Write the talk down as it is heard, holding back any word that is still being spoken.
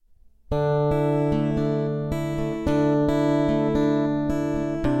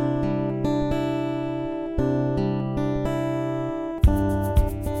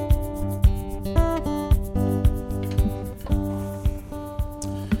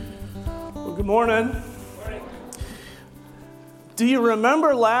Good morning. Do you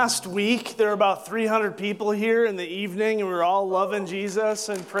remember last week there were about 300 people here in the evening and we were all loving Jesus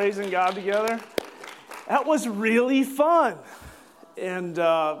and praising God together? That was really fun. And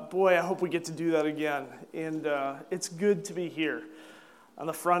boy, I hope we get to do that again. And it's good to be here on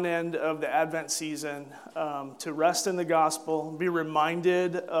the front end of the Advent season to rest in the gospel, be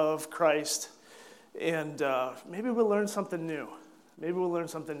reminded of Christ, and maybe we'll learn something new. Maybe we'll learn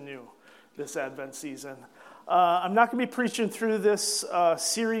something new this Advent season. I'm not going to be preaching through this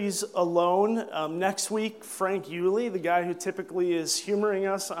series alone. Next week, Frank Yulee, the guy who typically is humoring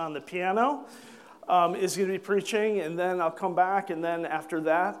us on the piano, is going to be preaching, and then I'll come back, and then after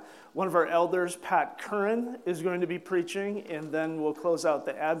that, one of our elders, Pat Curran, is going to be preaching, and then we'll close out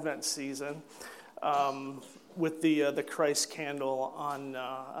the Advent season with the Christ candle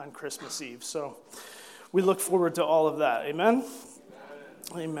on Christmas Eve. So we look forward to all of that. Amen?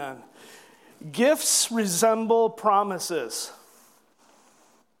 Amen. Gifts resemble promises.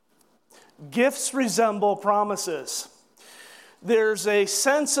 Gifts resemble promises. There's a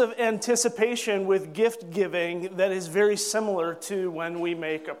sense of anticipation with gift giving that is very similar to when we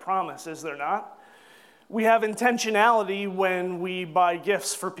make a promise, is there not? We have intentionality when we buy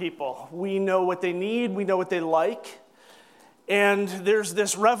gifts for people. We know what they need, we know what they like, and there's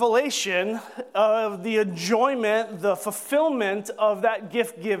this revelation of the enjoyment, the fulfillment of that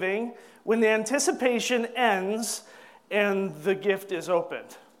gift giving when the anticipation ends and the gift is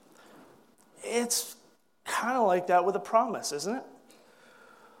opened. It's kind of like that with a promise, isn't it?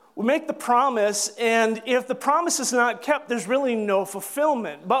 We make the promise, and if the promise is not kept, there's really no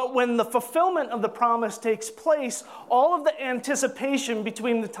fulfillment. But when the fulfillment of the promise takes place, all of the anticipation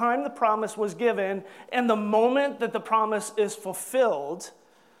between the time the promise was given and the moment that the promise is fulfilled,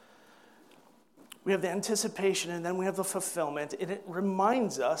 we have the anticipation, and then we have the fulfillment, and it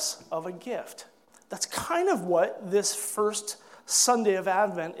reminds us of a gift. That's kind of what this first Sunday of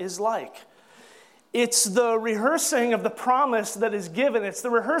Advent is like. It's the rehearsing of the promise that is given. It's the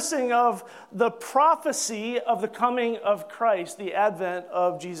rehearsing of the prophecy of the coming of Christ, the advent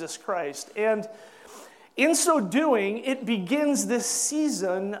of Jesus Christ. And in so doing, it begins this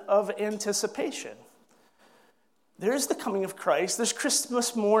season of anticipation. There's the coming of Christ. There's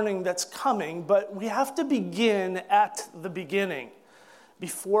Christmas morning that's coming, but we have to begin at the beginning,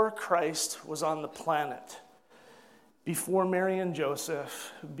 before Christ was on the planet, before Mary and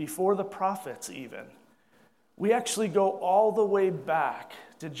Joseph, before the prophets even. We actually go all the way back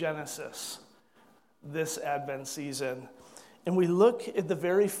to Genesis this Advent season, and we look at the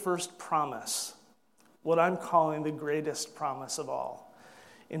very first promise, what I'm calling the greatest promise of all,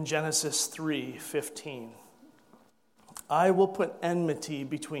 in Genesis 3:15. I will put enmity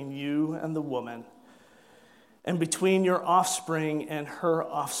between you and the woman, and between your offspring and her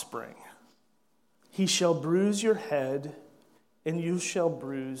offspring. He shall bruise your head, and you shall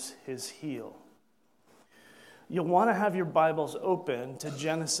bruise his heel. You'll want to have your Bibles open to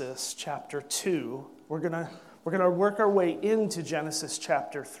Genesis chapter 2. We're going to work our way into Genesis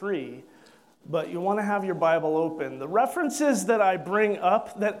chapter 3, but you'll want to have your Bible open. The references that I bring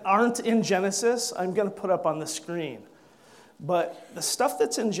up that aren't in Genesis, I'm going to put up on the screen. But the stuff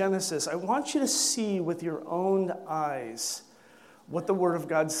that's in Genesis, I want you to see with your own eyes what the Word of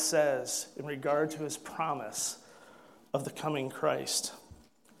God says in regard to his promise of the coming Christ.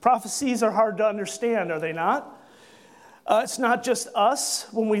 Prophecies are hard to understand, are they not? It's not just us.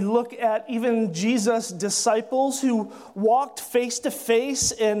 When we look at even Jesus' disciples who walked face to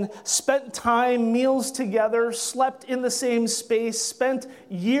face and spent time, meals together, slept in the same space, spent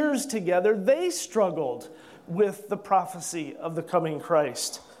years together, they struggled with the prophecy of the coming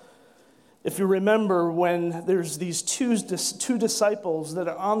Christ. If you remember when there's these two disciples that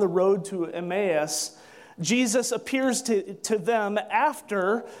are on the road to Emmaus, Jesus appears to them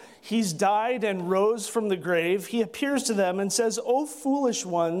after he's died and rose from the grave. He appears to them and says, "O foolish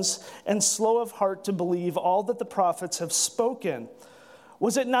ones, and slow of heart to believe all that the prophets have spoken.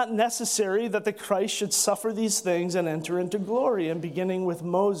 Was it not necessary that the Christ should suffer these things and enter into glory?" And beginning with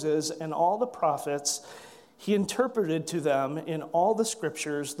Moses and all the prophets, he interpreted to them in all the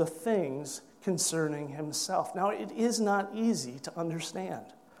scriptures the things concerning himself. Now, it is not easy to understand.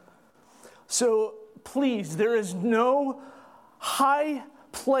 So please, there is no high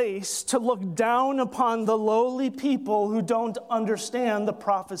place to look down upon the lowly people who don't understand the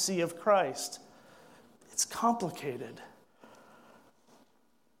prophecy of Christ. It's complicated.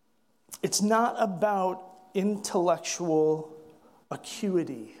 It's not about intellectual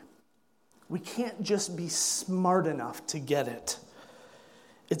acuity. We can't just be smart enough to get it.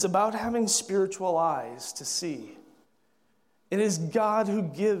 It's about having spiritual eyes to see. It is God who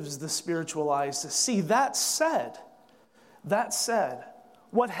gives the spiritual eyes to see. That said,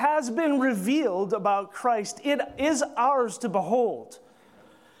 what has been revealed about Christ, it is ours to behold.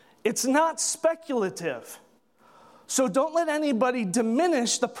 It's not speculative. So don't let anybody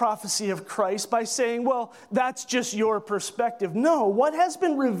diminish the prophecy of Christ by saying, well, that's just your perspective. No, what has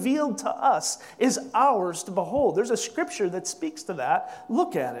been revealed to us is ours to behold. There's a scripture that speaks to that.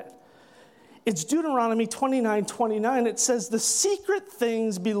 Look at it. It's Deuteronomy 29:29. It says, the secret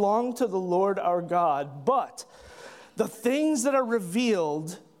things belong to the Lord our God, but the things that are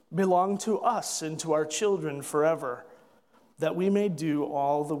revealed belong to us and to our children forever, that we may do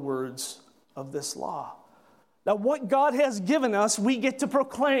all the words of this law. Now, what God has given us, we get to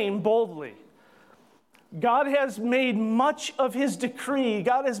proclaim boldly. God has made much of his decree.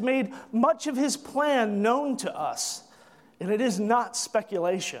 God has made much of his plan known to us. And it is not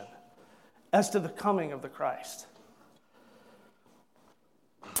speculation as to the coming of the Christ.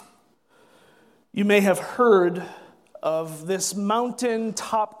 You may have heard of this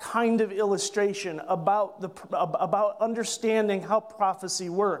mountaintop kind of illustration about understanding how prophecy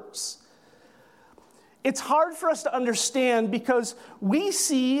works. It's hard for us to understand because we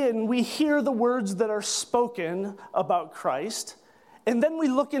see and we hear the words that are spoken about Christ, and then we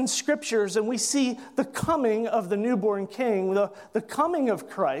look in scriptures and we see the coming of the newborn king, the coming of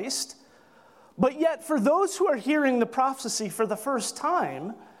Christ. But yet, for those who are hearing the prophecy for the first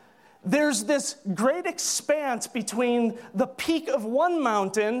time, there's this great expanse between the peak of one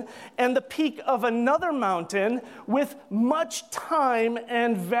mountain and the peak of another mountain with much time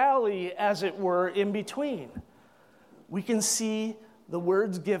and valley, as it were, in between. We can see the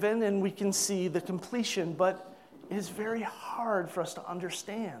words given and we can see the completion, but it is very hard for us to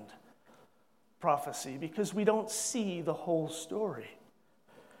understand prophecy because we don't see the whole story.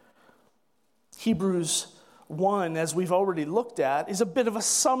 Hebrews 1, as we've already looked at, is a bit of a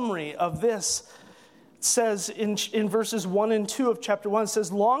summary of this. It says in verses 1 and 2 of chapter 1, it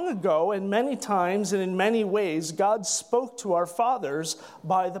says, long ago and many times and in many ways, God spoke to our fathers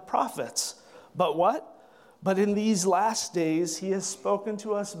by the prophets. But what? But in these last days, he has spoken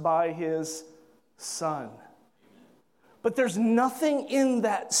to us by his Son. But there's nothing in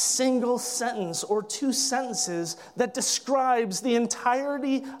that single sentence or two sentences that describes the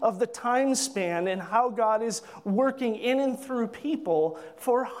entirety of the time span and how God is working in and through people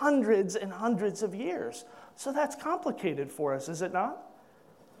for hundreds and hundreds of years. So that's complicated for us, is it not?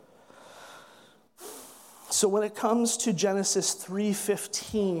 So when it comes to Genesis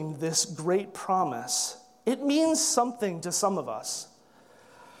 3:15, this great promise, it means something to some of us.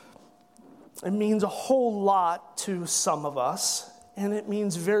 It means a whole lot to some of us, and it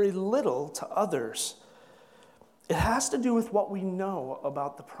means very little to others. It has to do with what we know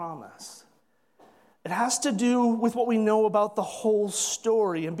about the promise. It has to do with what we know about the whole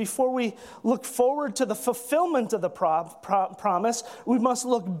story. And before we look forward to the fulfillment of the promise, we must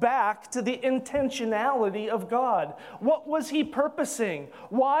look back to the intentionality of God. What was he purposing?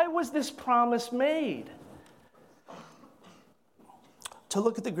 Why was this promise made? To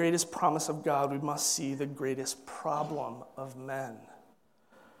look at the greatest promise of God, we must see the greatest problem of men.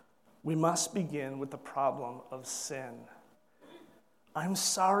 We must begin with the problem of sin. I'm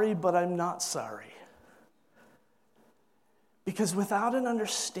sorry, but I'm not sorry. Because without an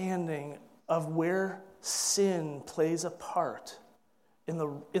understanding of where sin plays a part in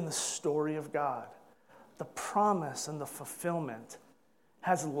the story of God, the promise and the fulfillment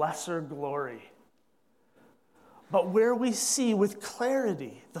has lesser glory. But where we see with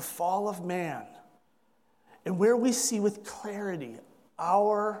clarity the fall of man, and where we see with clarity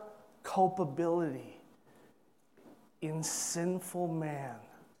our culpability in sinful man,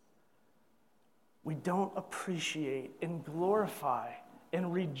 we don't appreciate and glorify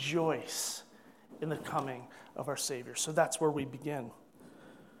and rejoice in the coming of our Savior. So that's where we begin.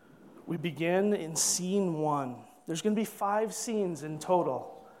 We begin in scene 1. There's going to be 5 scenes in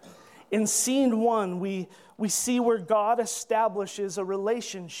total. In scene 1, we see where God establishes a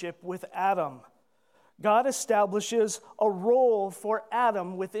relationship with Adam. God establishes a role for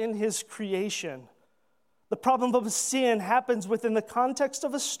Adam within his creation. The problem of sin happens within the context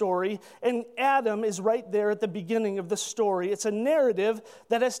of a story, and Adam is right there at the beginning of the story. It's a narrative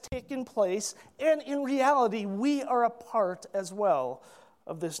that has taken place, and in reality, we are a part as well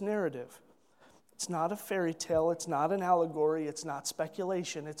of this narrative. It's not a fairy tale, it's not an allegory, it's not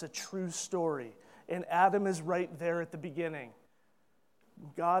speculation, it's a true story. And Adam is right there at the beginning.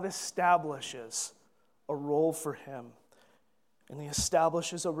 God establishes a role for him, and he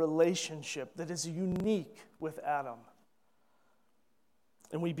establishes a relationship that is unique with Adam.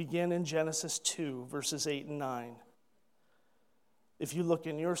 And we begin in Genesis 2, verses 8 and 9. If you look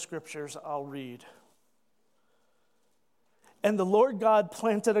in your scriptures, I'll read. And the Lord God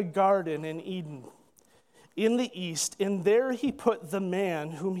planted a garden in Eden, in the east, and there he put the man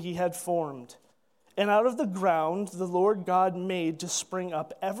whom he had formed. And out of the ground the Lord God made to spring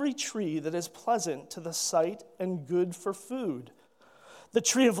up every tree that is pleasant to the sight and good for food. The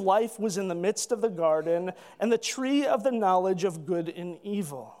tree of life was in the midst of the garden, and the tree of the knowledge of good and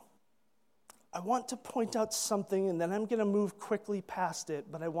evil. I want to point out something, and then I'm going to move quickly past it,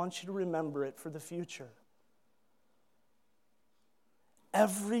 but I want you to remember it for the future.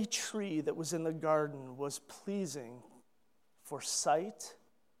 Every tree that was in the garden was pleasing for sight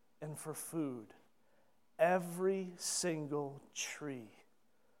and for food. Every single tree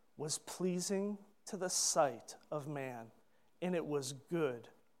was pleasing to the sight of man, and it was good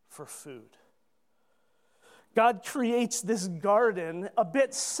for food. God creates this garden a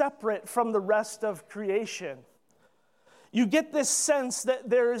bit separate from the rest of creation. You get this sense that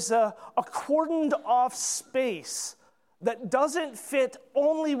there's a cordoned off space that doesn't fit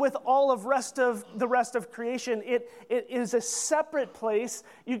only with all of the rest of creation. It is a separate place.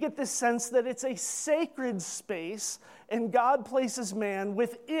 You get this sense that it's a sacred space, and God places man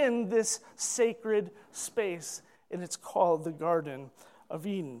within this sacred space, and it's called the Garden of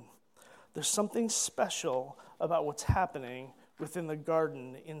Eden. There's something special about what's happening within the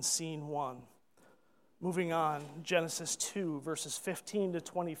garden in scene 1. Moving on, Genesis 2, verses 15 to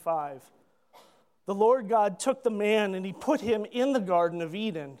 25. The Lord God took the man and he put him in the Garden of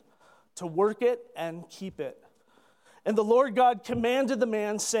Eden to work it and keep it. And the Lord God commanded the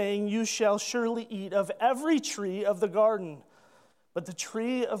man, saying, You shall surely eat of every tree of the garden, but the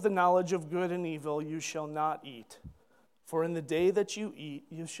tree of the knowledge of good and evil you shall not eat. For in the day that you eat,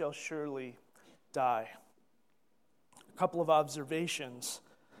 you shall surely die. A couple of observations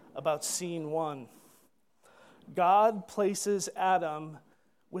about scene 1. God places Adam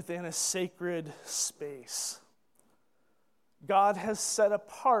within a sacred space. God has set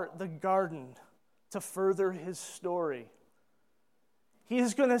apart the garden to further his story. He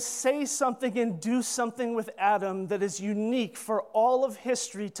is going to say something and do something with Adam that is unique for all of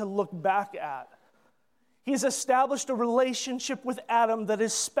history to look back at. He's established a relationship with Adam that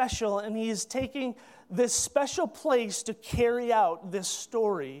is special, and he is taking this special place to carry out this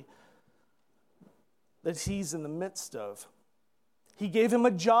story that he's in the midst of. He gave him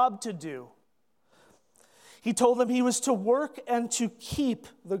a job to do. He told him he was to work and to keep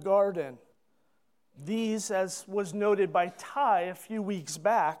the garden. These, as was noted by Ty a few weeks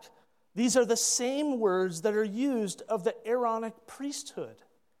back, these are the same words that are used of the Aaronic priesthood.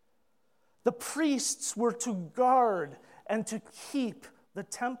 The priests were to guard and to keep the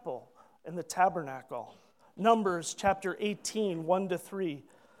temple and the tabernacle. Numbers chapter 18, 1-3.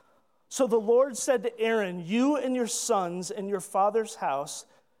 So the Lord said to Aaron, You and your sons and your father's house,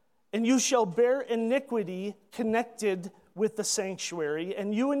 and you shall bear iniquity connected with the sanctuary,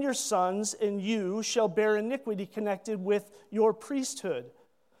 and you and your sons and you shall bear iniquity connected with your priesthood.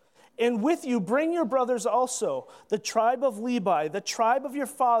 And with you bring your brothers also, the tribe of Levi, the tribe of your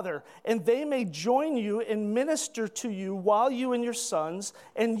father, and they may join you and minister to you while you and your sons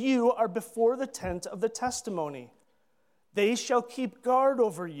and you are before the tent of the testimony. They shall keep guard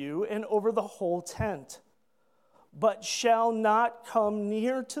over you and over the whole tent, but shall not come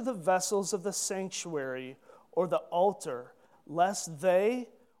near to the vessels of the sanctuary or the altar, lest they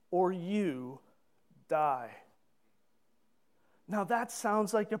or you die. Now that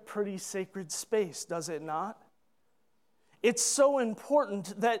sounds like a pretty sacred space, does it not? It's so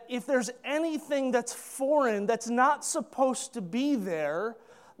important that if there's anything that's foreign, that's not supposed to be there,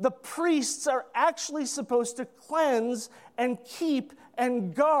 the priests are actually supposed to cleanse and keep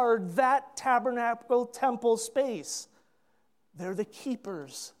and guard that tabernacle temple space. They're the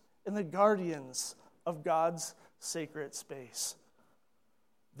keepers and the guardians of God's sacred space.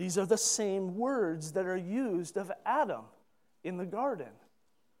 These are the same words that are used of Adam in the garden.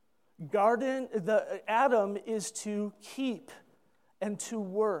 Adam is to keep and to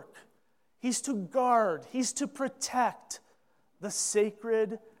work. He's to guard. He's to protect the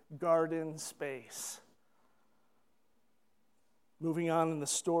sacred garden space. Moving on in the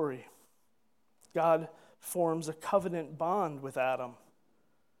story, God forms a covenant bond with Adam.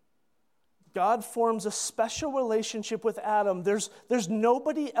 God forms a special relationship with Adam. There's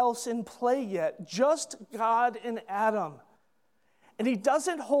nobody else in play yet, just God and Adam. And he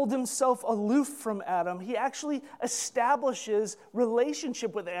doesn't hold himself aloof from Adam. He actually establishes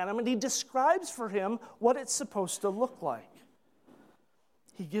relationship with Adam, and he describes for him what it's supposed to look like.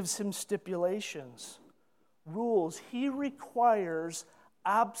 He gives him stipulations, rules. He requires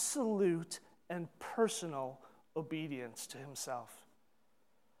absolute and personal obedience to himself.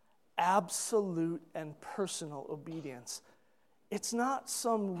 absolute and personal obedience. It's not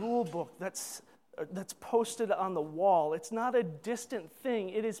some rule book that's posted on the wall. It's not a distant thing.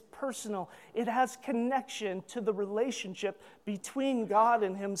 It is personal. It has connection to the relationship between God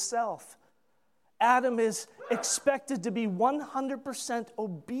and himself. Adam is expected to be 100%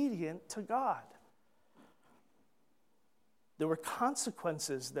 obedient to God. There were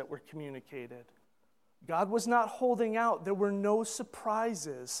consequences that were communicated. God was not holding out. There were no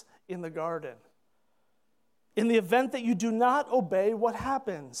surprises in the garden. In the event that you do not obey, what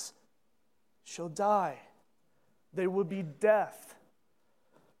happens? Shall die. There will be death.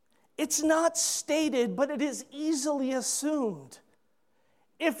 It's not stated, but it is easily assumed.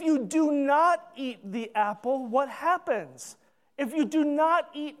 If you do not eat the apple, what happens? If you do not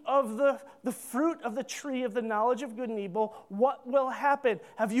eat of the fruit of the tree of the knowledge of good and evil, what will happen?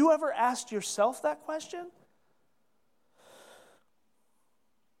 Have you ever asked yourself that question?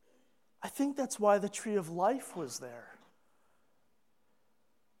 I think that's why the tree of life was there.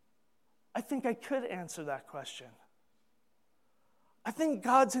 I think I could answer that question. I think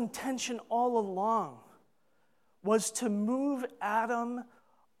God's intention all along was to move Adam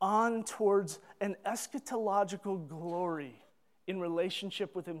on towards an eschatological glory in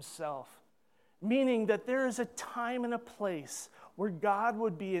relationship with himself, meaning that there is a time and a place where God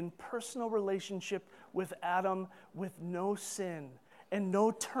would be in personal relationship with Adam with no sin and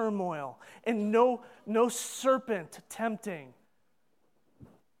no turmoil and no serpent tempting.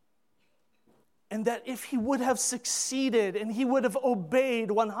 And that if he would have succeeded and he would have obeyed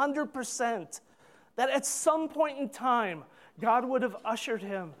 100%, that at some point in time, God would have ushered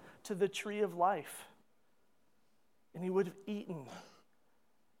him to the tree of life. And he would have eaten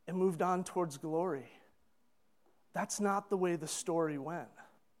and moved on towards glory. That's not the way the story went.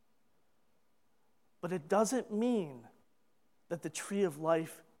 But it doesn't mean that the tree of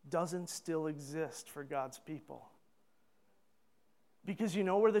life doesn't still exist for God's people. Because you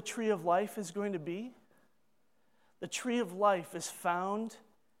know where the tree of life is going to be? The tree of life is found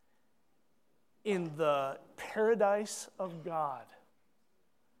in the paradise of God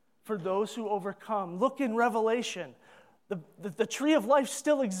for those who overcome. Look in Revelation. The tree of life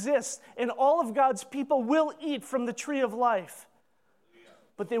still exists, and all of God's people will eat from the tree of life.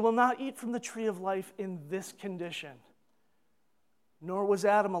 But they will not eat from the tree of life in this condition. Nor was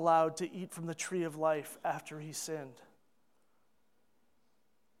Adam allowed to eat from the tree of life after he sinned.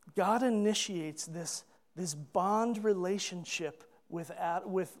 God initiates this bond relationship with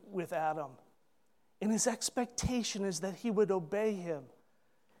Adam. And his expectation is that he would obey him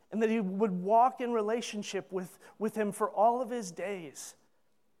and that he would walk in relationship with him for all of his days.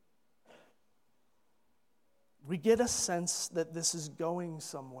 We get a sense that this is going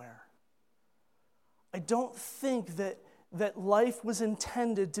somewhere. I don't think that life was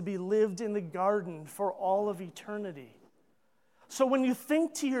intended to be lived in the garden for all of eternity. So when you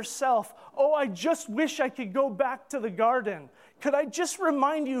think to yourself, oh, I just wish I could go back to the garden, could I just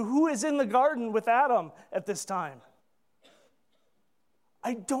remind you who is in the garden with Adam at this time?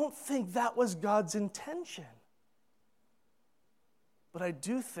 I don't think that was God's intention. But I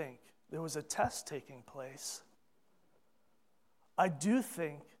do think there was a test taking place. I do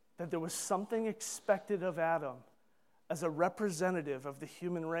think that there was something expected of Adam as a representative of the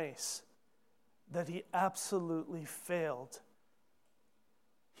human race that he absolutely failed.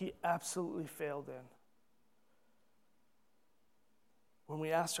 He absolutely failed in. When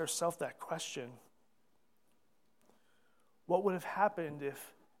we asked ourselves that question, what would have happened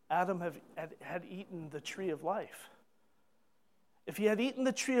if Adam had eaten the tree of life? If he had eaten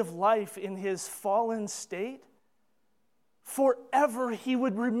the tree of life in his fallen state, forever he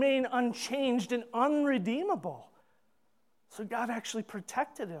would remain unchanged and unredeemable. So God actually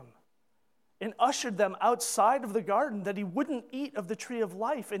protected him and ushered them outside of the garden that he wouldn't eat of the tree of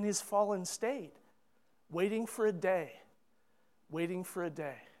life in his fallen state, waiting for a day when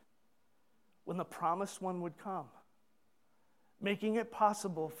the promised one would come, making it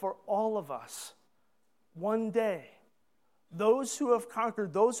possible for all of us one day, those who have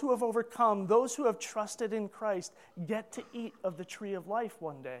conquered, those who have overcome, those who have trusted in Christ, get to eat of the tree of life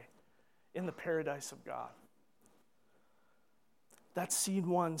one day in the paradise of God. That's scene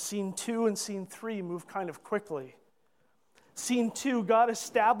 1. Scene 2 and scene 3 move kind of quickly. Scene 2, God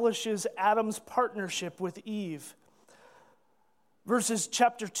establishes Adam's partnership with Eve.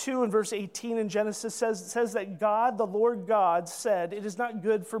 Chapter 2 and verse 18 in Genesis says that God, the Lord God, said, "It is not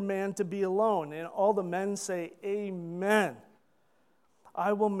good for man to be alone." And all the men say, "Amen.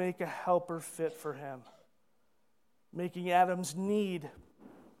 I will make a helper fit for him," making Adam's need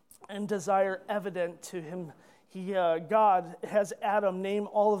and desire evident to him, God has Adam name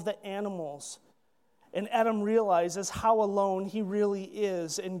all of the animals. And Adam realizes how alone he really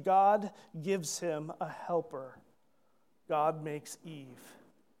is, and God gives him a helper. God makes Eve.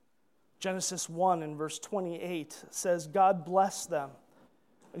 Genesis 1 and verse 28 says, God blessed them.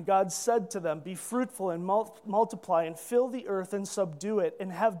 And God said to them, be fruitful and multiply and fill the earth and subdue it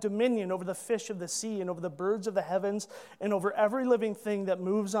and have dominion over the fish of the sea and over the birds of the heavens and over every living thing that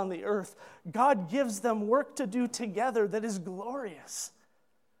moves on the earth. God gives them work to do together that is glorious.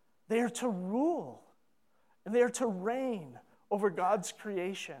 They are to rule and they are to reign over God's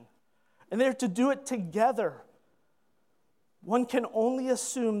creation. And they are to do it together. One can only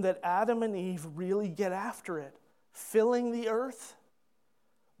assume that Adam and Eve really get after it, filling the earth,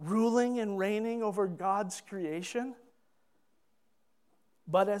 ruling and reigning over God's creation.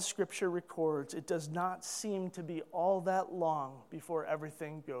 But as Scripture records, it does not seem to be all that long before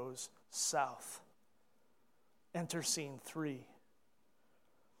everything goes south. Enter scene 3.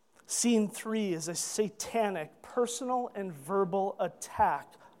 Scene 3 is a satanic, personal, and verbal attack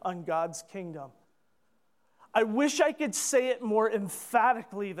on God's kingdom. I wish I could say it more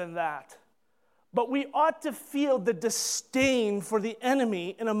emphatically than that. But we ought to feel the disdain for the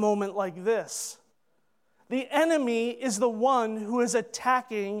enemy in a moment like this. The enemy is the one who is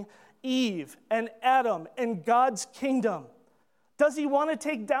attacking Eve and Adam and God's kingdom. Does he want to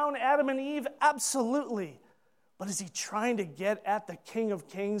take down Adam and Eve? Absolutely. But is he trying to get at the King of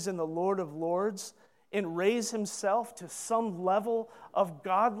Kings and the Lord of Lords and raise himself to some level of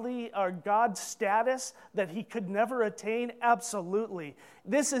godly or God status that he could never attain? Absolutely.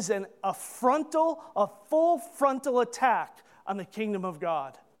 This is a full frontal attack on the kingdom of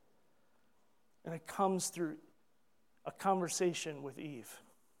God. And it comes through a conversation with Eve.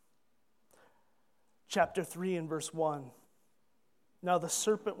 Chapter 3 and verse 1. Now the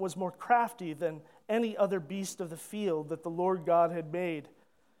serpent was more crafty than any other beast of the field that the Lord God had made.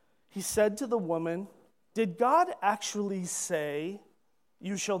 He said to the woman, did God actually say,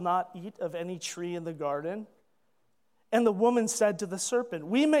 you shall not eat of any tree in the garden? And the woman said to the serpent,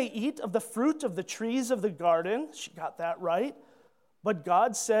 we may eat of the fruit of the trees of the garden. She got that right. But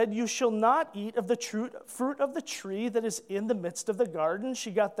God said, you shall not eat of the fruit of the tree that is in the midst of the garden.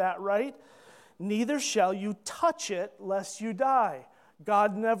 She got that right. Neither shall you touch it, lest you die.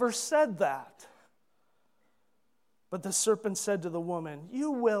 God never said that. But the serpent said to the woman,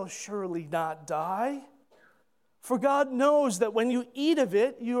 you will surely not die. For God knows that when you eat of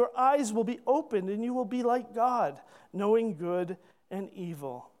it, your eyes will be opened and you will be like God, knowing good and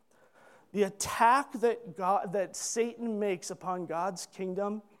evil. The attack that Satan makes upon God's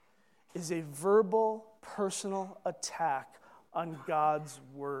kingdom is a verbal, personal attack on God's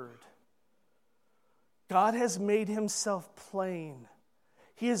word. God has made himself plain.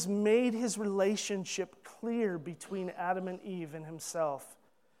 He has made his relationship clear between Adam and Eve and himself.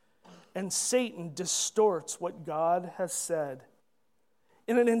 And Satan distorts what God has said.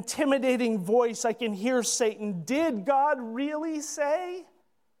 In an intimidating voice, I can hear Satan, did God really say?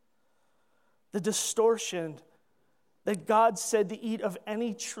 The distortion that God said to eat of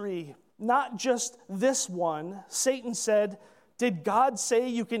any tree, not just this one. Satan said, did God say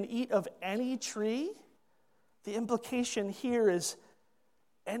you can eat of any tree? The implication here is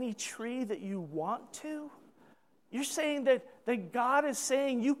any tree that you want to? You're saying that God is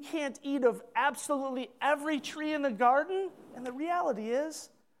saying you can't eat of absolutely every tree in the garden? And the reality is,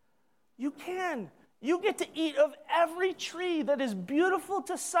 you can. You get to eat of every tree that is beautiful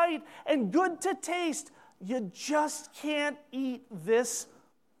to sight and good to taste. You just can't eat this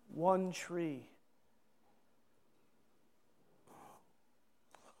one tree.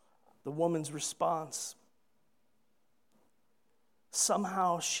 The woman's response.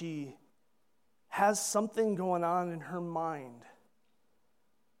 Somehow she has something going on in her mind.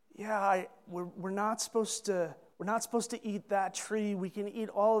 Yeah, we're not supposed to eat that tree. We can eat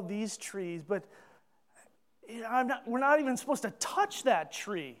all of these trees, but we're not even supposed to touch that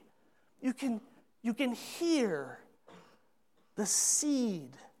tree. You can hear the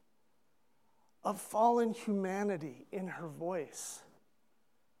seed of fallen humanity in her voice.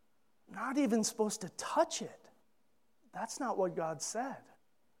 Not even supposed to touch it. That's not what God said.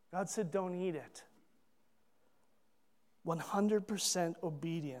 God said, don't eat it. 100%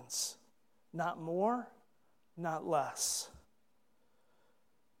 obedience. Not more, not less.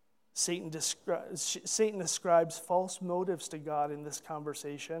 Satan ascribes false motives to God in this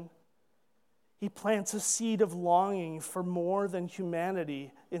conversation. He plants a seed of longing for more than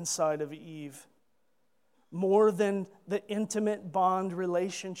humanity inside of Eve. More than the intimate bond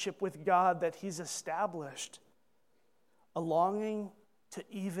relationship with God that he's established. A longing to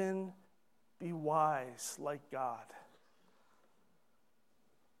even be wise like God.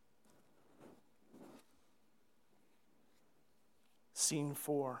 Scene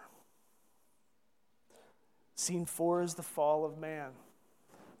 4. Scene 4 is the fall of man.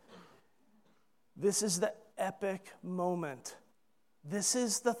 This is the epic moment. This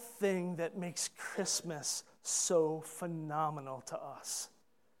is the thing that makes Christmas so phenomenal to us.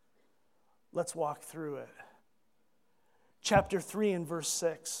 Let's walk through it. Chapter 3 and verse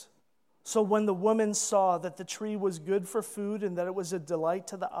 6. So when the woman saw that the tree was good for food and that it was a delight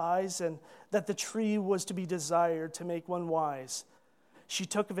to the eyes and that the tree was to be desired to make one wise, she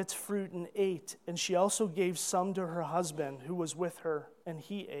took of its fruit and ate, and she also gave some to her husband who was with her, and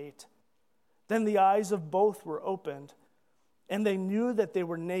he ate. Then the eyes of both were opened, and they knew that they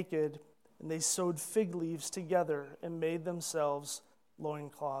were naked, and they sewed fig leaves together and made themselves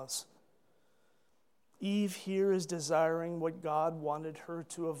loincloths. Eve here is desiring what God wanted her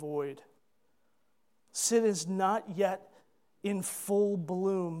to avoid. Sin is not yet in full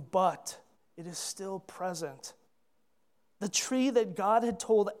bloom, but it is still present. The tree that God had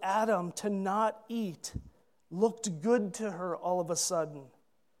told Adam to not eat looked good to her all of a sudden.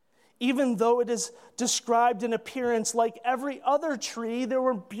 Even though it is described in appearance like every other tree, there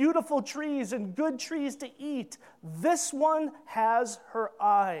were beautiful trees and good trees to eat. This one has her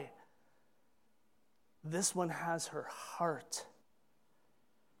eye. This one has her heart.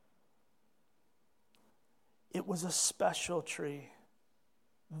 It was a special tree.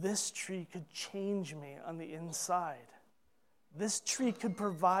 This tree could change me on the inside. This tree could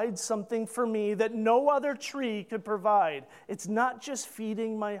provide something for me that no other tree could provide. It's not just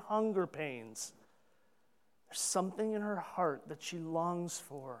feeding my hunger pains. There's something in her heart that she longs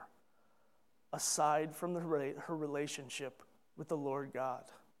for, aside from her relationship with the Lord God.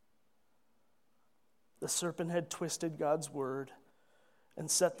 The serpent had twisted God's word and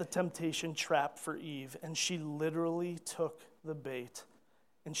set the temptation trap for Eve, and she literally took the bait,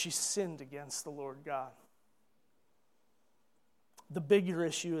 and she sinned against the Lord God. The bigger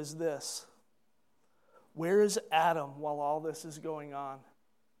issue is this. Where is Adam while all this is going on?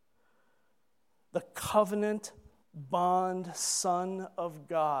 The covenant bond son of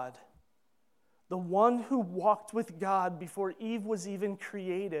God, the one who walked with God before Eve was even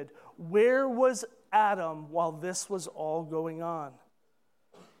created. Where was Adam while this was all going on?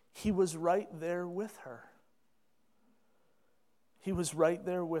 He was right there with her. He was right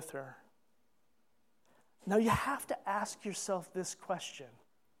there with her. Now you have to ask yourself this question.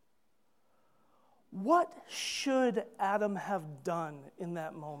 What should Adam have done in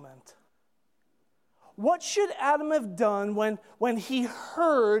that moment? What should Adam have done when he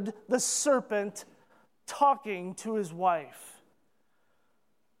heard the serpent talking to his wife?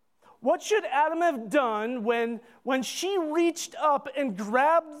 What should Adam have done when she reached up and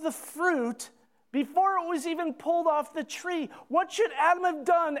grabbed the fruit before it was even pulled off the tree? What should Adam have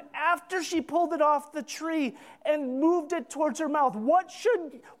done after she pulled it off the tree and moved it towards her mouth? What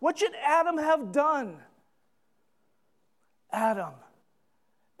should Adam have done? Adam,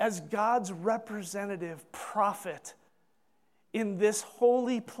 as God's representative prophet in this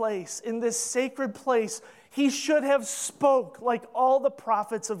holy place, in this sacred place, he should have spoke like all the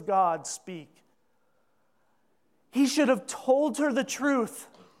prophets of God speak. He should have told her the truth.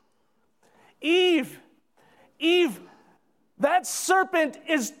 Eve, that serpent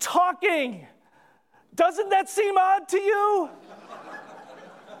is talking. Doesn't that seem odd to you?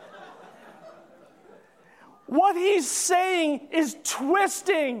 What he's saying is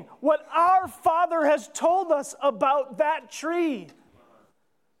twisting what our Father has told us about that tree.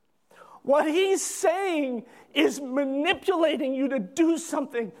 What he's saying is manipulating you to do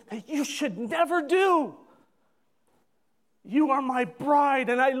something that you should never do. You are my bride,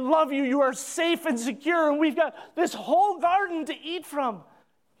 and I love you. You are safe and secure, and we've got this whole garden to eat from.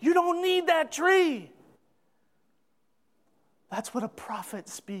 You don't need that tree. That's what a prophet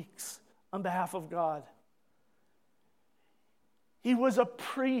speaks on behalf of God. He was a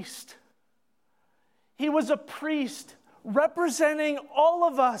priest. He was a priest representing all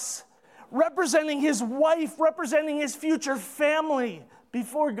of us, representing his wife, representing his future family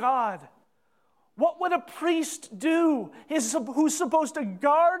before God. What would a priest do who's supposed to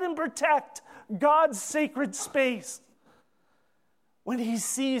guard and protect God's sacred space? When he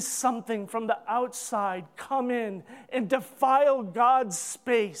sees something from the outside come in and defile God's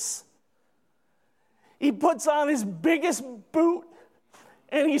space, he puts on his biggest boot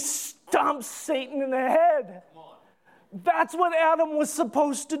and he stomps Satan in the head. That's what Adam was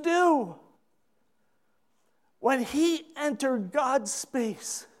supposed to do. When he entered God's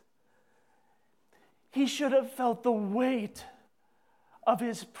space, he should have felt the weight of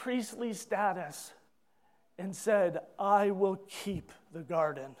his priestly status and said, I will keep the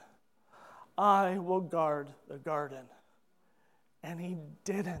garden. I will guard the garden. And he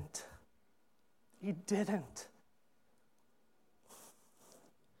didn't. He didn't.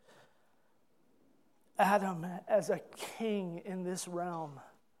 Adam, as a king in this realm,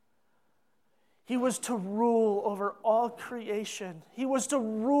 he was to rule over all creation. He was to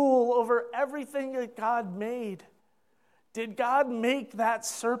rule over everything that God made. Did God make that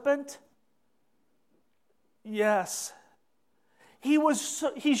serpent? Yes.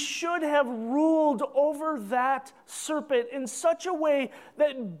 He should have ruled over that serpent in such a way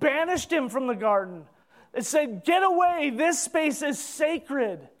that banished him from the garden. It said, get away, this space is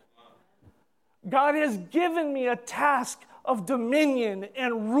sacred. God has given me a task of dominion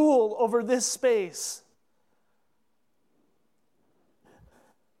and rule over this space.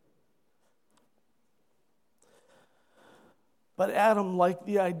 But Adam liked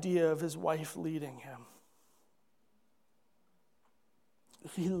the idea of his wife leading him.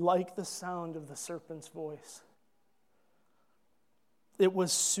 He liked the sound of the serpent's voice. It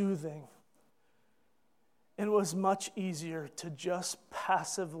was soothing. It was much easier to just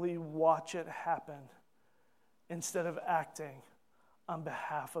passively watch it happen instead of acting on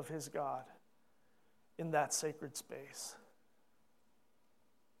behalf of his God in that sacred space.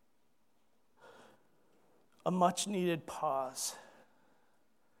 A much needed pause.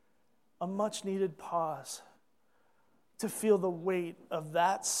 A much needed pause to feel the weight of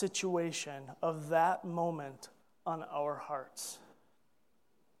that situation, of that moment on our hearts.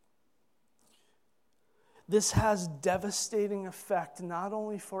 This has devastating effect not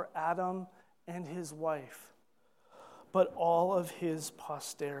only for Adam and his wife, but all of his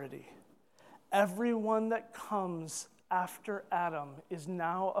posterity. Everyone that comes after Adam is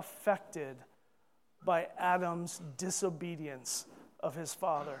now affected by Adam's disobedience of his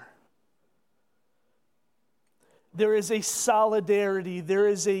father. There is a solidarity, there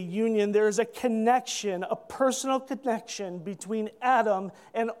is a union, there is a connection, a personal connection between Adam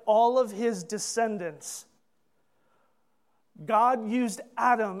and all of his descendants. God used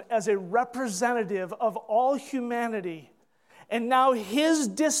Adam as a representative of all humanity, and now his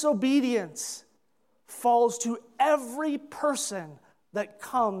disobedience falls to every person that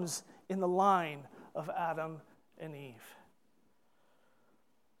comes in the line of Adam and Eve.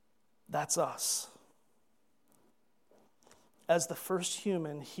 That's us. As the first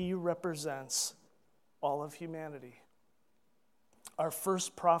human, he represents all of humanity. Our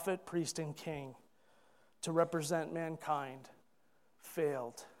first prophet, priest, and king to represent mankind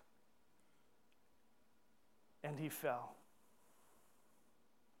failed, and he fell.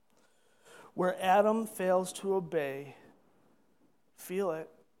 Where Adam fails to obey, feel it.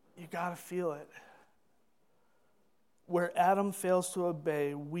 You got to feel it. Where Adam fails to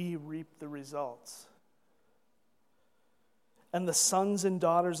obey, we reap the results. And the sons and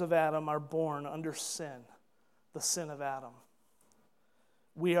daughters of Adam are born under sin, the sin of Adam.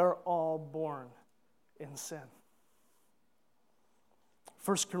 We are all born in sin.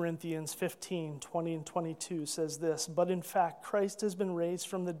 1 Corinthians 15, 20 and 22 says this, but in fact, Christ has been raised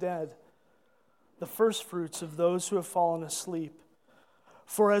from the dead, the firstfruits of those who have fallen asleep.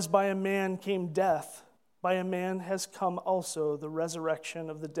 For as by a man came death, by a man has come also the resurrection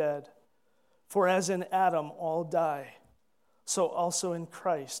of the dead. For as in Adam all die, so also in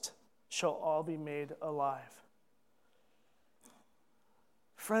Christ shall all be made alive.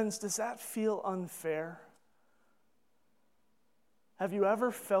 Friends, does that feel unfair? Have you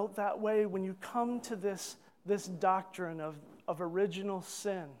ever felt that way when you come to this doctrine of original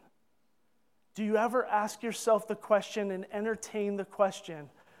sin? Do you ever ask yourself the question and entertain the question,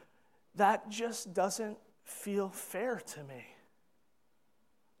 that just doesn't feel fair to me?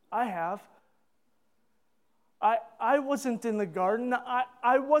 I have. I wasn't in the garden.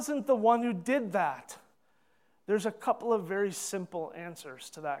 I wasn't the one who did that. There's a couple of very simple answers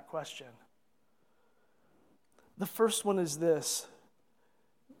to that question. The first one is this.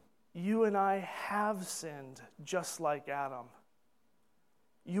 You and I have sinned just like Adam.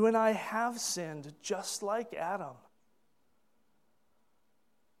 You and I have sinned just like Adam.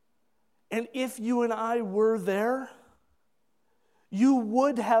 And if you and I were there, you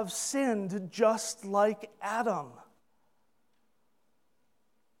would have sinned just like Adam.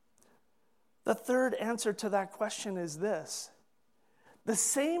 The third answer to that question is this. The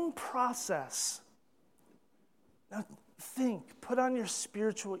same process. Now think, put on your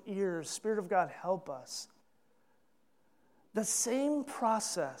spiritual ears. Spirit of God, help us. The same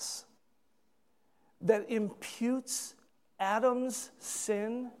process that imputes Adam's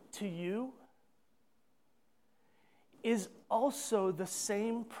sin to you is also the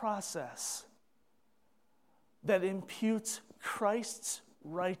same process that imputes Christ's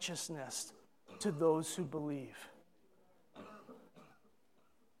righteousness to those who believe.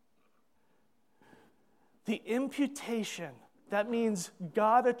 The imputation, that means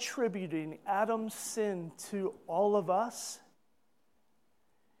God attributing Adam's sin to all of us,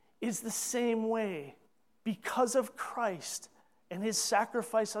 is the same way because of Christ and his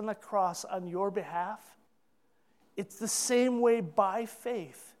sacrifice on the cross on your behalf. It's the same way by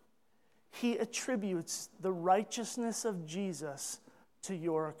faith he attributes the righteousness of Jesus to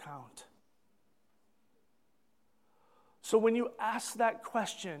your account. So when you ask that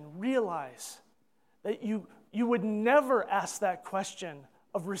question, realize that you would never ask that question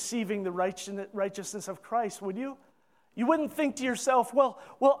of receiving the righteousness of Christ, would you? You wouldn't think to yourself, well,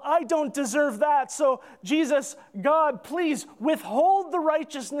 I don't deserve that, so Jesus, God, please withhold the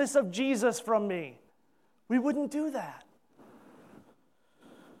righteousness of Jesus from me. We wouldn't do that.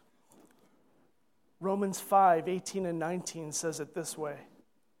 Romans 5:18 and 19 says it this way.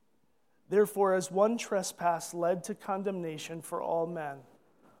 Therefore, as one trespass led to condemnation for all men,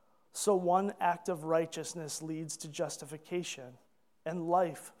 so one act of righteousness leads to justification and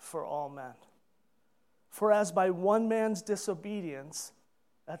life for all men. For as by one man's disobedience,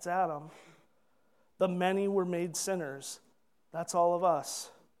 that's Adam, the many were made sinners, that's all of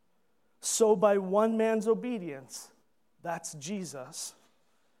us. So by one man's obedience, that's Jesus,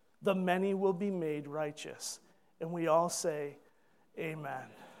 the many will be made righteous. And we all say, amen.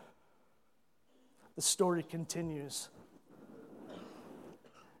 The story continues.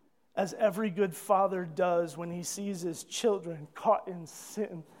 As every good father does when he sees his children caught in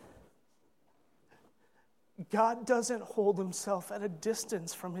sin, God doesn't hold himself at a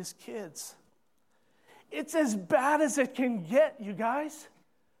distance from his kids. It's as bad as it can get, you guys.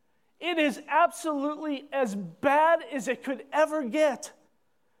 It is absolutely as bad as it could ever get.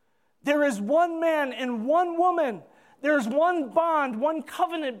 There is one man and one woman. There's one bond, one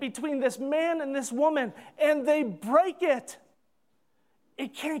covenant between this man and this woman, and they break it.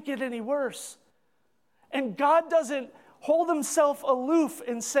 It can't get any worse. And God doesn't hold himself aloof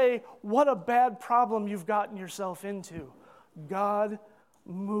and say, what a bad problem you've gotten yourself into. God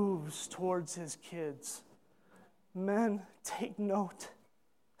moves towards his kids. Men, take note.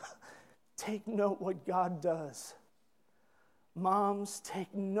 Take note what God does. Moms,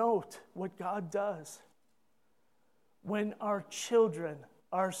 take note what God does. When our children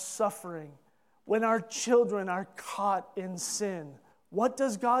are suffering, when our children are caught in sin, what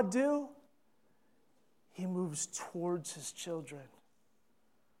does God do? He moves towards his children.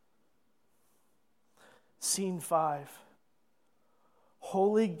 Scene 5.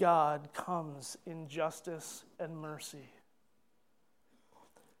 Holy God comes in justice and mercy.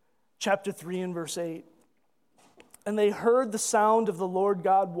 Chapter 3 and verse 8. And they heard the sound of the Lord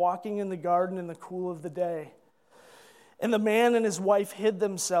God walking in the garden in the cool of the day. And the man and his wife hid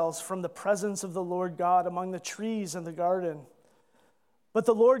themselves from the presence of the Lord God among the trees in the garden. But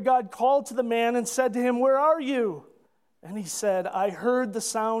the Lord God called to the man and said to him, where are you? And he said, I heard the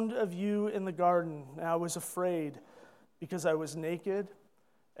sound of you in the garden, and I was afraid because I was naked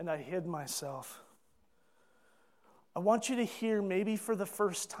and I hid myself. I want you to hear, maybe for the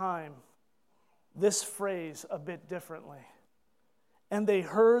first time, this phrase a bit differently. And they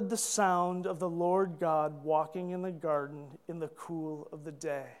heard the sound of the Lord God walking in the garden in the cool of the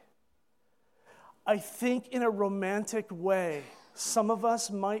day. I think in a romantic way, some of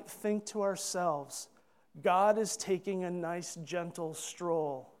us might think to ourselves, God is taking a nice, gentle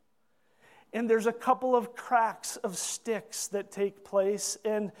stroll. And there's a couple of cracks of sticks that take place,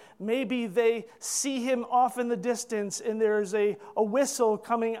 and maybe they see him off in the distance, and there's a whistle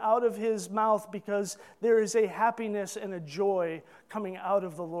coming out of his mouth because there is a happiness and a joy coming out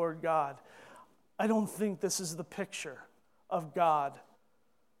of the Lord God. I don't think this is the picture of God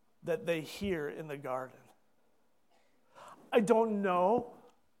that they hear in the garden. I don't know.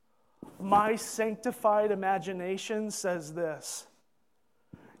 My sanctified imagination says this.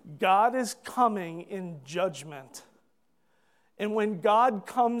 God is coming in judgment. And when God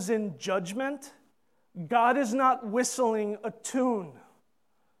comes in judgment, God is not whistling a tune.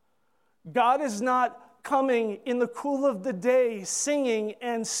 God is not coming in the cool of the day singing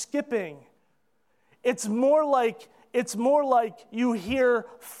and skipping. It's more like you hear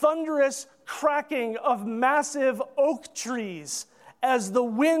thunderous cracking of massive oak trees as the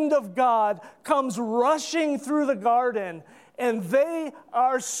wind of God comes rushing through the garden, and they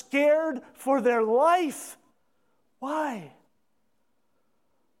are scared for their life. Why?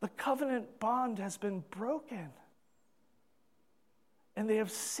 The covenant bond has been broken, and they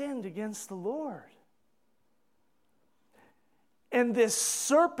have sinned against the Lord. And this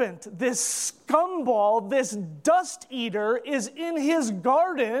serpent, this scumball, this dust eater is in his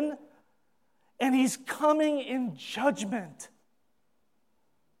garden, and he's coming in judgment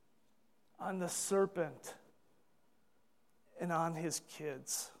on the serpent and on his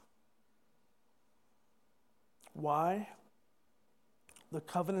kids. Why? The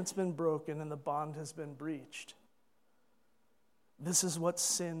covenant's been broken and the bond has been breached. This is what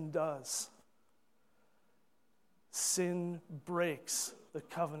sin does. Sin breaks the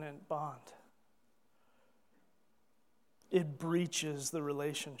covenant bond. It breaches the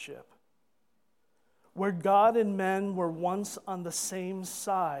relationship. Where God and men were once on the same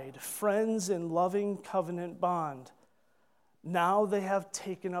side, friends in loving covenant bond, now they have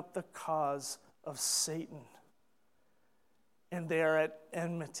taken up the cause of Satan, and they are at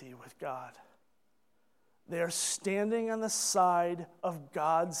enmity with God. They are standing on the side of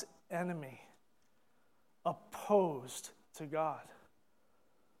God's enemy, opposed to God,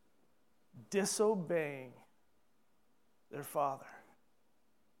 disobeying their Father.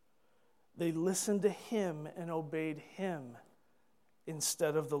 They listened to him and obeyed him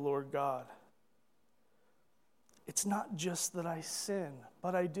instead of the Lord God. It's not just that I sin,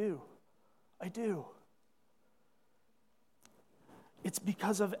 but I do. I do. It's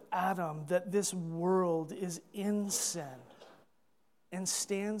because of Adam that this world is in sin and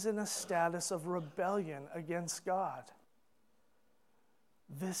stands in a status of rebellion against God.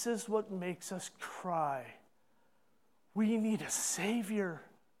 This is what makes us cry, we need a Savior.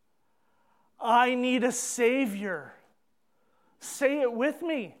 I need a Savior. Say it with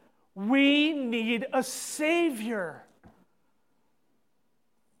me. We need a Savior.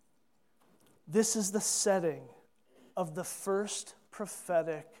 This is the setting of the first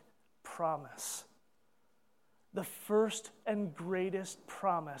prophetic promise. The first and greatest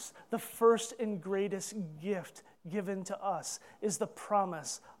promise, the first and greatest gift given to us is the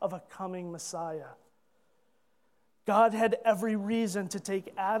promise of a coming Messiah. God had every reason to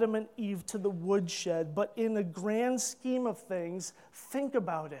take Adam and Eve to the woodshed, but in the grand scheme of things, think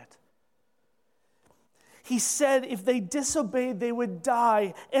about it. He said if they disobeyed, they would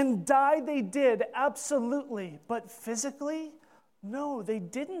die, and die they did, absolutely. But physically, no, they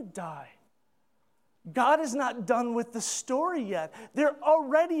didn't die. God is not done with the story yet. There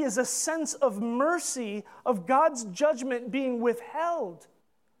already is a sense of mercy, of God's judgment being withheld.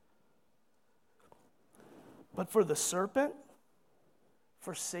 But for the serpent,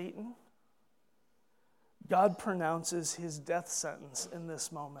 for Satan, God pronounces his death sentence in this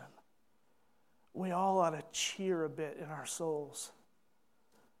moment. We all ought to cheer a bit in our souls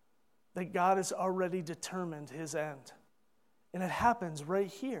that God has already determined his end. And it happens right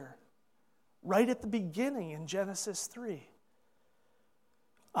here, right at the beginning in Genesis 3.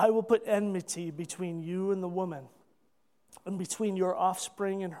 I will put enmity between you and the woman, and between your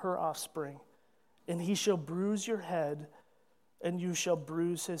offspring and her offspring. And he shall bruise your head, and you shall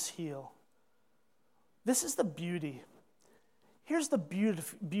bruise his heel. This is the beauty. Here's the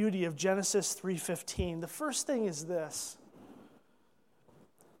beauty of Genesis 3:15. The first thing is this.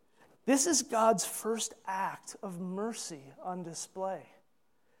 This is God's first act of mercy on display.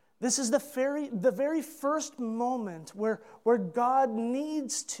 This is the very first moment where God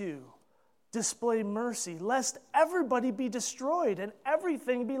needs to display mercy, lest everybody be destroyed and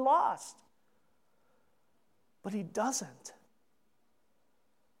everything be lost. But he doesn't.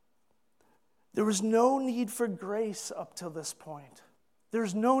 There was no need for grace up till this point.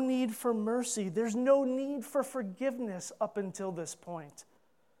 There's no need for mercy. There's no need for forgiveness up until this point.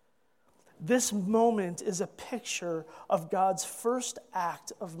 This moment is a picture of God's first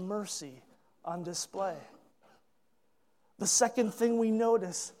act of mercy on display. The second thing we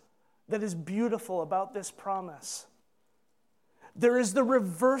notice that is beautiful about this promise, there is the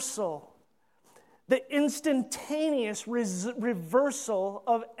reversal, the instantaneous reversal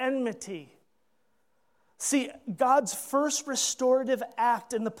of enmity. See, God's first restorative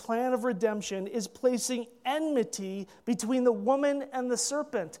act in the plan of redemption is placing enmity between the woman and the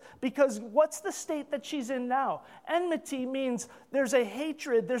serpent. Because what's the state that she's in now? Enmity means there's a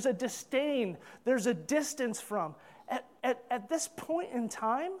hatred, there's a disdain, there's a distance from. At this point in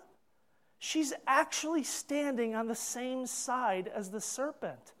time, she's actually standing on the same side as the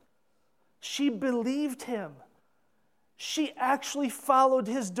serpent. She believed him. She actually followed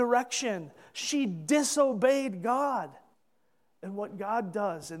his direction. She disobeyed God. And what God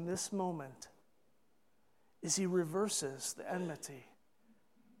does in this moment is he reverses the enmity.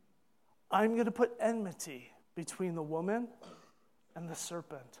 I'm going to put enmity between the woman and the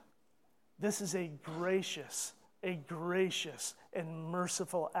serpent. This is a gracious and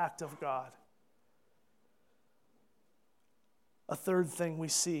merciful act of God. A third thing we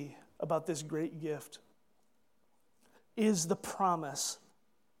see about this great gift is the promise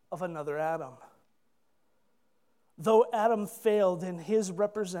of another Adam. Though Adam failed in his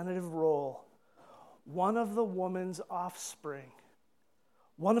representative role, one of the woman's offspring,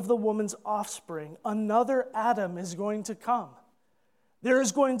 another Adam is going to come. There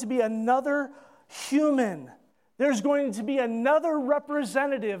is going to be another human. There's going to be another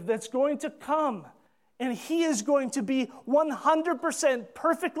representative that's going to come. And he is going to be 100%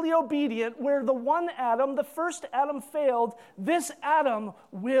 perfectly obedient. Where the one Adam, the first Adam, failed, this Adam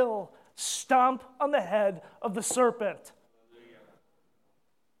will stomp on the head of the serpent.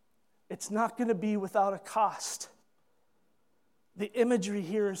 It's not going to be without a cost. The imagery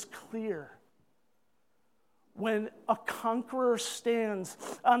here is clear. When a conqueror stands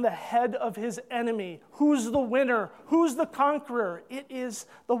on the head of his enemy, who's the winner? Who's the conqueror? It is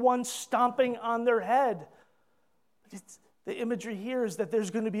the one stomping on their head. The imagery here is that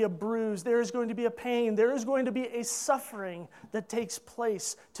there's going to be a bruise, there is going to be a pain, there is going to be a suffering that takes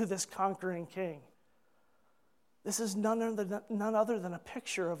place to this conquering king. This is none other than a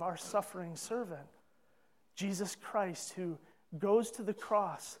picture of our suffering servant, Jesus Christ, who goes to the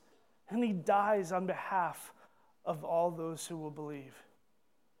cross and he dies on behalf of all those who will believe.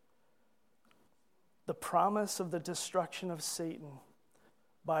 The promise of the destruction of Satan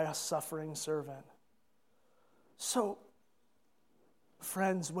by a suffering servant. So,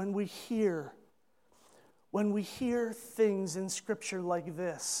 friends, when we hear things in Scripture like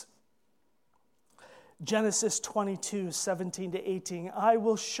this, Genesis 22:17-18, I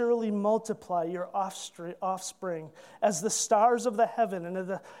will surely multiply your offspring as the stars of the heaven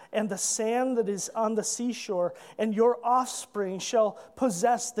and the sand that is on the seashore, and your offspring shall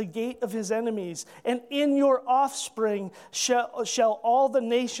possess the gate of his enemies, and in your offspring shall all the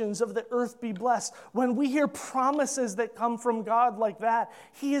nations of the earth be blessed. When we hear promises that come from God like that,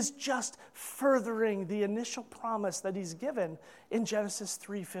 he is just furthering the initial promise that he's given in Genesis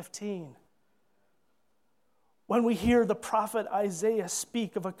 3:15. When we hear the prophet Isaiah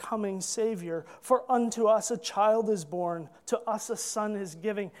speak of a coming Savior, for unto us a child is born, to us a son is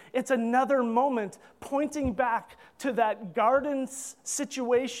given, it's another moment pointing back to that garden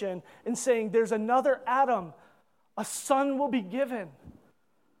situation and saying there's another Adam, a son will be given.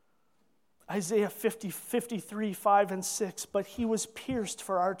 Isaiah 53:5-6, but he was pierced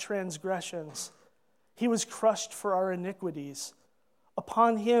for our transgressions, he was crushed for our iniquities.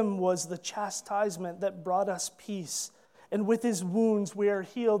 Upon him was the chastisement that brought us peace, and with his wounds we are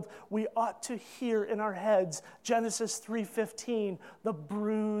healed. We ought to hear in our heads, Genesis 3:15, the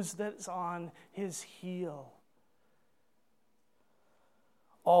bruise that's on his heel.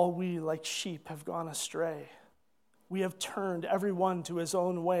 All we like sheep have gone astray. We have turned every one to his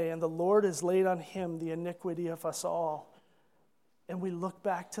own way, and the Lord has laid on him the iniquity of us all. And we look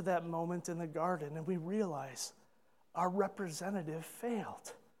back to that moment in the garden and we realize our representative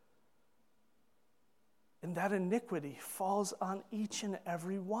failed. And that iniquity falls on each and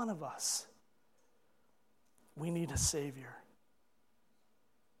every one of us. We need a Savior.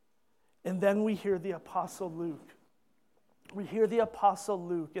 And then we hear the Apostle Luke. We hear the Apostle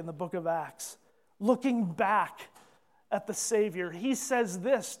Luke in the book of Acts, looking back at the Savior. He says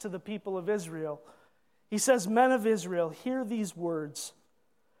this to the people of Israel. He says, men of Israel, hear these words.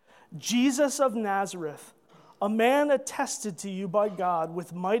 Jesus of Nazareth, a man attested to you by God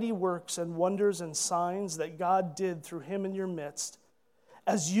with mighty works and wonders and signs that God did through him in your midst,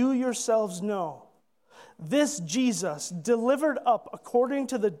 as you yourselves know. This Jesus, delivered up according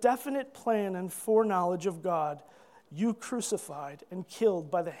to the definite plan and foreknowledge of God, you crucified and killed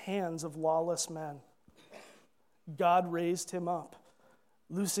by the hands of lawless men. God raised him up,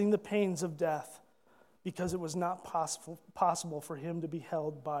 loosing the pains of death, because it was not possible for him to be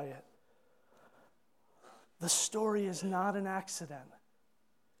held by it. The story is not an accident,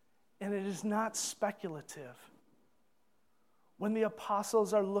 and it is not speculative. When the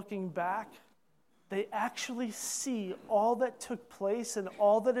apostles are looking back, they actually see all that took place and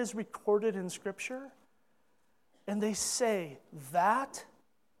all that is recorded in Scripture, and they say, that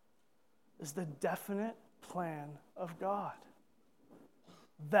is the definite plan of God.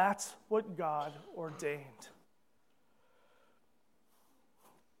 That's what God ordained.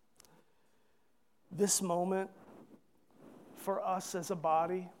 This moment for us as a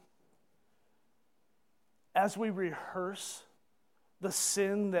body, as we rehearse the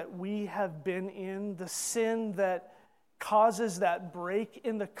sin that we have been in, the sin that causes that break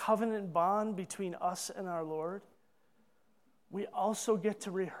in the covenant bond between us and our Lord, we also get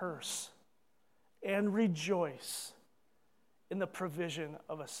to rehearse and rejoice in the provision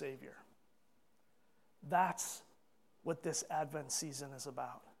of a Savior. That's what this Advent season is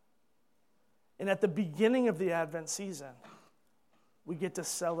about. And at the beginning of the Advent season, we get to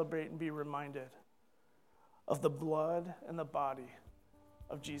celebrate and be reminded of the blood and the body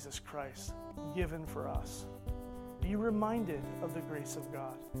of Jesus Christ given for us. Be reminded of the grace of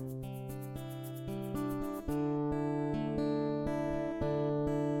God.